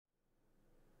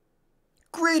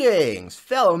Greetings,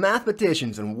 fellow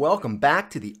mathematicians, and welcome back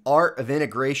to the Art of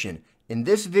Integration. In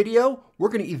this video, we're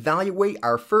going to evaluate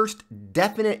our first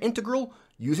definite integral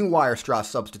using Weierstrass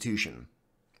substitution.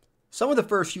 Some of the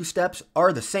first few steps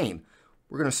are the same.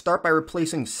 We're going to start by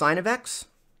replacing sine of x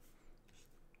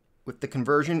with the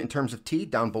conversion in terms of t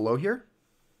down below here.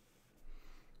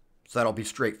 So that'll be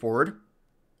straightforward.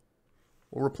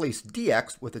 We'll replace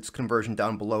dx with its conversion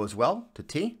down below as well to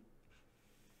t.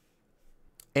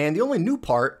 And the only new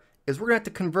part is we're going to have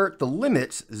to convert the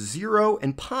limits 0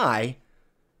 and pi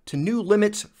to new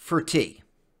limits for t.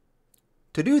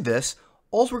 To do this,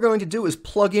 all we're going to do is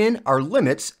plug in our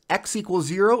limits x equals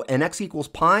 0 and x equals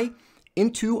pi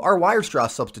into our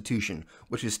Weierstrass substitution,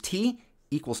 which is t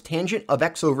equals tangent of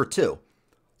x over 2.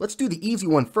 Let's do the easy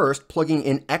one first, plugging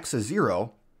in x as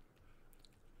 0.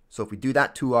 So if we do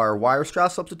that to our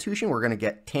Weierstrass substitution, we're going to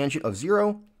get tangent of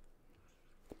 0,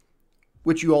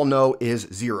 which you all know is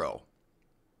 0.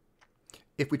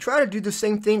 If we try to do the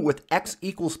same thing with x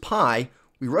equals pi,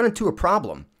 we run into a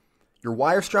problem. Your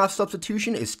Weierstrass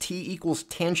substitution is t equals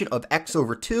tangent of x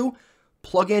over 2.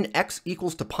 Plug in x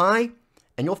equals to pi,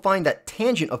 and you'll find that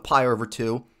tangent of pi over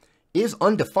 2 is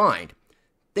undefined.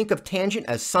 Think of tangent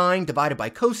as sine divided by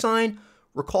cosine.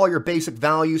 Recall your basic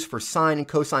values for sine and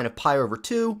cosine of pi over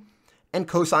 2, and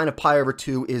cosine of pi over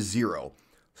 2 is 0.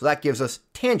 So that gives us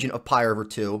tangent of pi over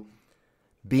 2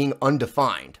 being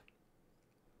undefined.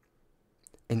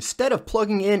 Instead of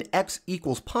plugging in x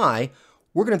equals pi,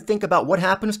 we're going to think about what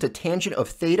happens to tangent of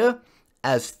theta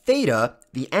as theta,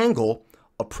 the angle,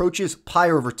 approaches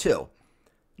pi over 2.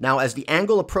 Now, as the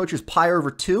angle approaches pi over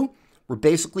 2, we're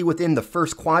basically within the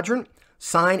first quadrant.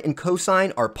 Sine and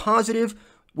cosine are positive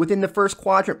within the first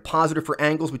quadrant, positive for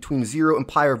angles between 0 and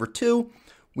pi over 2.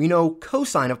 We know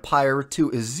cosine of pi over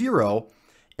 2 is 0,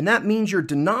 and that means your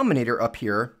denominator up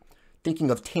here,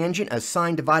 thinking of tangent as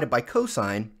sine divided by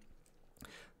cosine,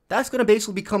 that's going to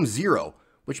basically become 0,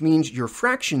 which means your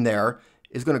fraction there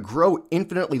is going to grow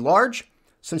infinitely large.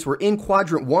 Since we're in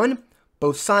quadrant 1,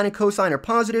 both sine and cosine are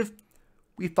positive,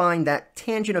 we find that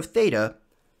tangent of theta,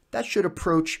 that should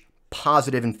approach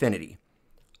positive infinity.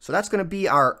 So that's going to be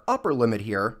our upper limit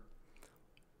here.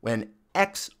 When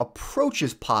x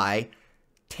approaches pi,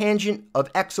 tangent of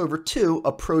x over 2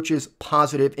 approaches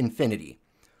positive infinity.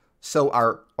 So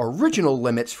our original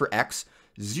limits for x,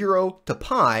 0 to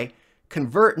pi,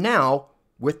 convert now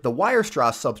with the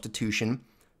Weierstrass substitution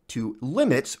to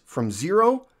limits from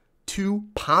 0 to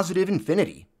positive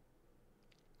infinity.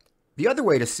 The other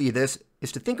way to see this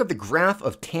is to think of the graph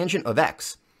of tangent of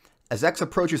x. As x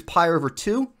approaches pi over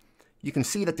 2, you can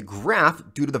see that the graph,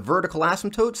 due to the vertical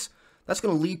asymptotes, that's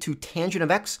going to lead to tangent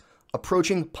of x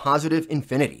approaching positive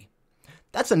infinity.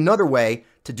 That's another way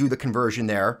to do the conversion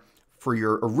there for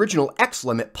your original x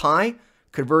limit, pi,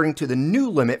 converting to the new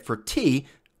limit for t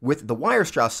with the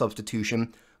Weierstrass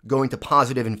substitution going to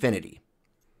positive infinity.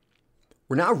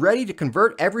 We're now ready to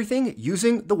convert everything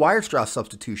using the Weierstrass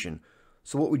substitution.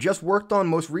 So what we just worked on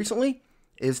most recently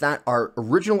is that our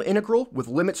original integral with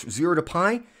limits 0 to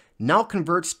pi now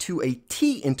converts to a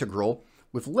t integral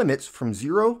with limits from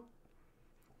 0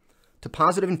 to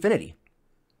positive infinity.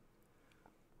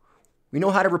 We know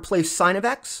how to replace sine of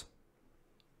x.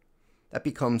 That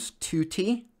becomes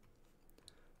 2t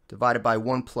divided by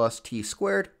 1 plus t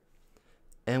squared.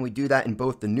 And we do that in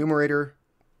both the numerator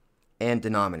and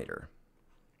denominator.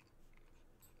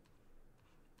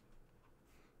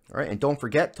 All right, and don't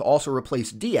forget to also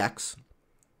replace dx.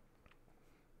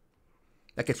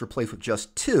 That gets replaced with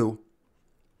just 2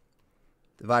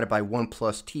 divided by 1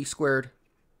 plus t squared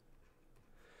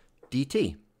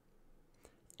dt.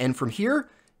 And from here,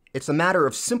 it's a matter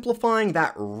of simplifying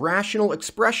that rational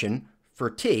expression for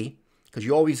t, because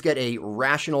you always get a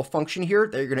rational function here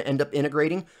that you're going to end up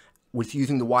integrating with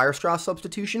using the Weierstrass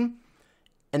substitution.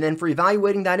 And then for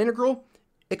evaluating that integral,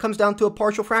 it comes down to a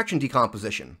partial fraction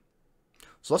decomposition.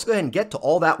 So let's go ahead and get to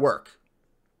all that work.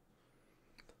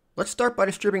 Let's start by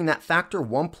distributing that factor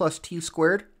 1 plus t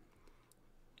squared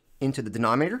into the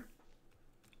denominator.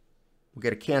 We'll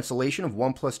get a cancellation of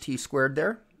 1 plus t squared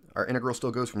there. Our integral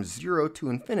still goes from 0 to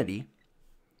infinity.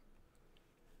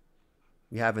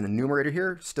 We have in the numerator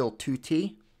here still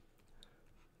 2t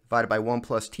divided by 1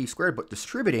 plus t squared, but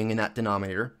distributing in that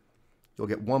denominator, you'll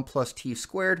get 1 plus t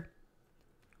squared.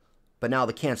 But now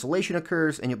the cancellation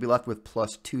occurs, and you'll be left with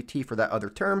plus 2t for that other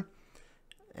term,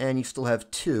 and you still have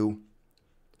 2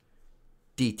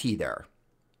 dt there.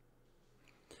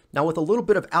 Now with a little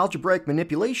bit of algebraic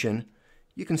manipulation,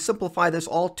 you can simplify this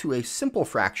all to a simple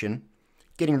fraction,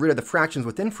 getting rid of the fractions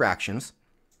within fractions.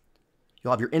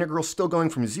 You'll have your integral still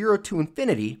going from 0 to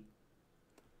infinity,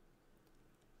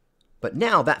 But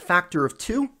now that factor of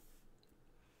 2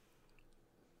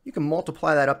 You can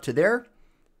multiply that up to there.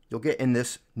 You'll get in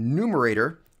this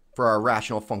numerator for our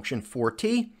rational function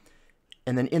 4t,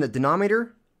 and then in the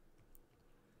denominator,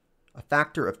 a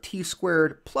factor of t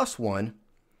squared plus 1,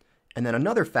 and then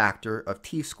another factor of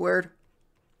t squared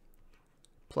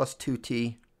plus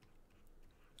 2t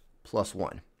plus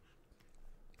 1.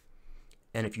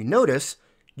 And if you notice,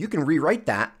 you can rewrite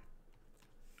that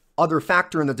other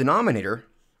factor in the denominator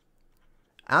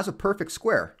as a perfect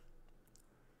square.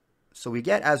 So we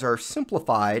get as our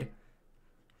simplified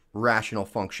rational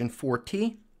function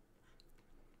 4t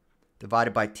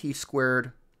divided by t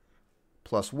squared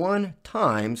plus 1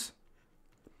 times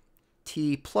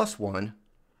t plus 1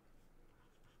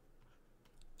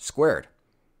 squared.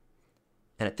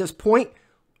 And at this point,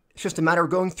 it's just a matter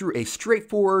of going through a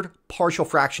straightforward partial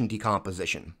fraction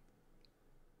decomposition.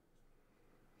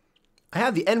 I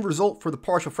have the end result for the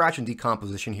partial fraction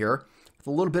decomposition here. With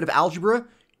a little bit of algebra,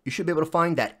 you should be able to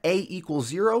find that a equals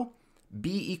 0, b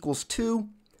equals 2,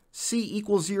 c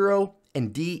equals 0,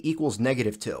 and d equals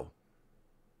 -2.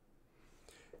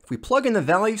 If we plug in the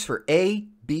values for a,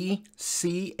 b,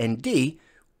 c, and d,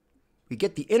 we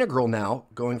get the integral now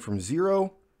going from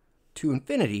 0 to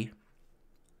infinity.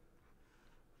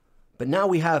 But now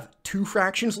we have two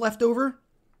fractions left over.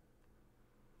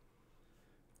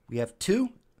 We have 2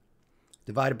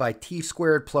 divided by t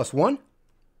squared plus 1,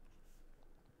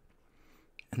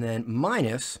 and then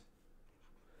minus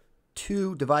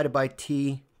 2 divided by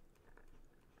t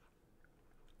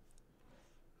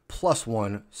plus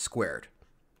 1 squared.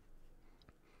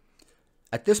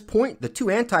 At this point, the two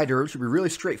antiderivatives should be really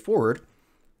straightforward.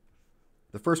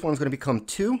 The first one is going to become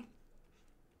 2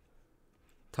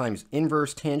 times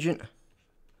inverse tangent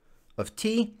of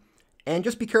t. And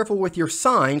just be careful with your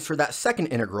signs for that second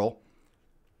integral.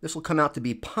 This will come out to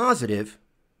be positive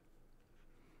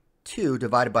 2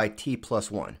 divided by t plus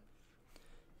 1.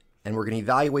 And we're going to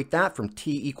evaluate that from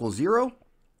t equals 0.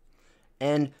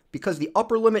 And because the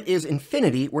upper limit is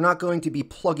infinity, we're not going to be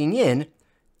plugging in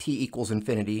t equals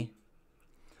infinity,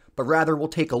 but rather we'll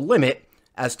take a limit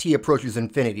as t approaches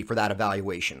infinity for that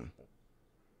evaluation.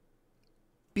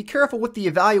 Be careful with the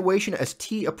evaluation as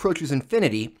t approaches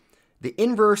infinity. The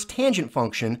inverse tangent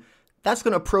function, that's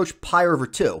going to approach pi over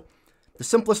 2. The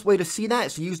simplest way to see that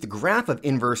is to use the graph of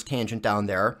inverse tangent down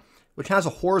there, which has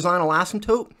a horizontal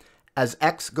asymptote. As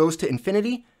x goes to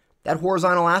infinity, that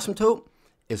horizontal asymptote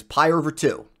is pi over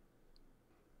 2.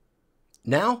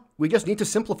 Now, we just need to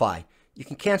simplify. You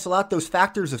can cancel out those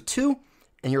factors of 2,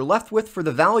 and you're left with, for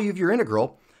the value of your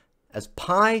integral, as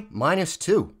pi minus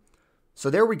 2. So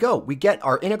there we go. We get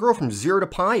our integral from 0 to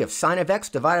pi of sine of x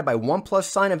divided by 1 plus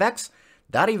sine of x.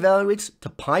 That evaluates to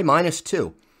pi minus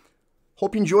 2.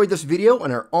 Hope you enjoyed this video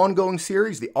on our ongoing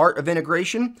series, The Art of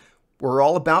Integration, where we're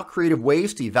all about creative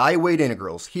ways to evaluate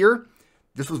integrals. Here,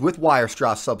 this was with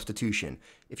Weierstrass Substitution.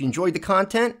 If you enjoyed the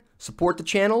content, support the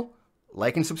channel,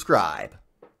 like and subscribe.